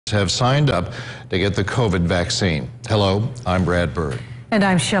have signed up to get the COVID vaccine. Hello, I'm Brad Bird. And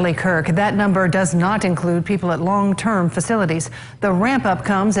I'm Shelley Kirk. That number does not include people at long-term facilities. The ramp-up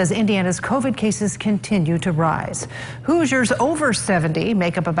comes as Indiana's COVID cases continue to rise. Hoosiers over 70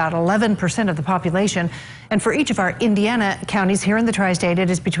 make up about 11% of the population. And for each of our Indiana counties here in the tri-state, it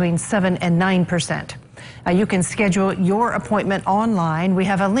is between 7 and 9%. You can schedule your appointment online. We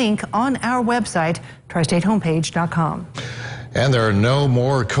have a link on our website, tristatehomepage.com. And there are no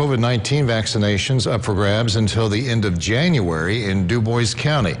more COVID-19 vaccinations up for grabs until the end of January in Dubois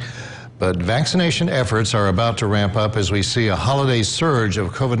County. But vaccination efforts are about to ramp up as we see a holiday surge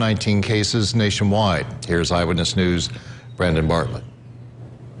of COVID-19 cases nationwide. Here's Eyewitness News' Brandon Bartlett.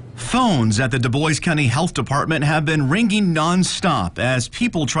 Phones at the Dubois County Health Department have been ringing nonstop as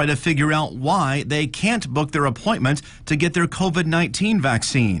people try to figure out why they can't book their appointment to get their COVID-19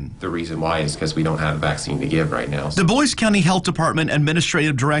 vaccine. The reason why is because we don't have a vaccine to give right now. Dubois County Health Department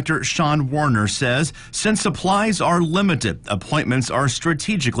Administrative Director Sean Warner says since supplies are limited, appointments are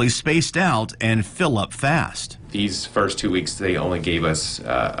strategically spaced out and fill up fast. These first 2 weeks, they only gave us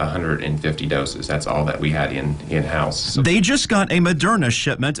 150 doses. That's all that we had in-house. They just got a Moderna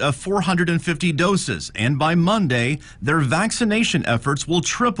shipment of 450 doses, and by Monday, their vaccination efforts will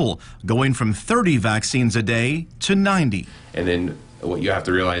triple, going from 30 vaccines a day to 90. And then what you have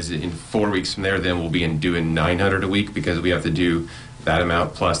to realize is in 4 weeks from there, then we'll be doing 900 a week because we have to do that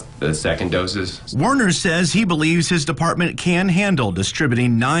amount plus the second doses. Werner says he believes his department can handle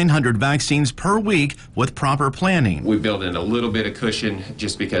distributing 900 vaccines per week with proper planning. We build in a little bit of cushion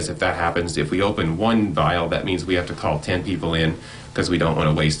just because if that happens, if we open one vial, that means we have to call 10 people in because we don't want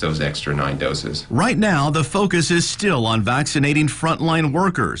to waste those extra 9 doses. Right now, the focus is still on vaccinating frontline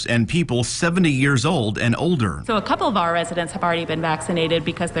workers and people 70 years old and older. So a couple of our residents have already been vaccinated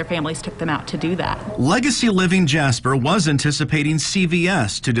because their families took them out to do that. Legacy Living Jasper was anticipating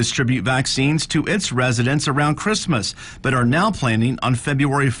CVS to distribute vaccines to its residents around Christmas, but are now planning on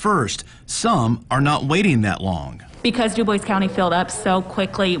February 1st. Some are not waiting that long. Because Dubois County filled up so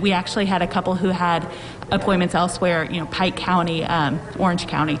quickly, we actually had a couple who had appointments elsewhere, Pike County, Orange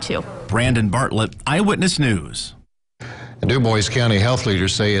County too. Brandon Bartlett, Eyewitness News. Dubois County health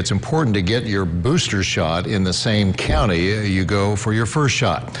leaders say it's important to get your booster shot in the same county you go for your first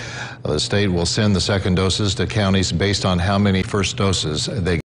shot. The state will send the second doses to counties based on how many first doses they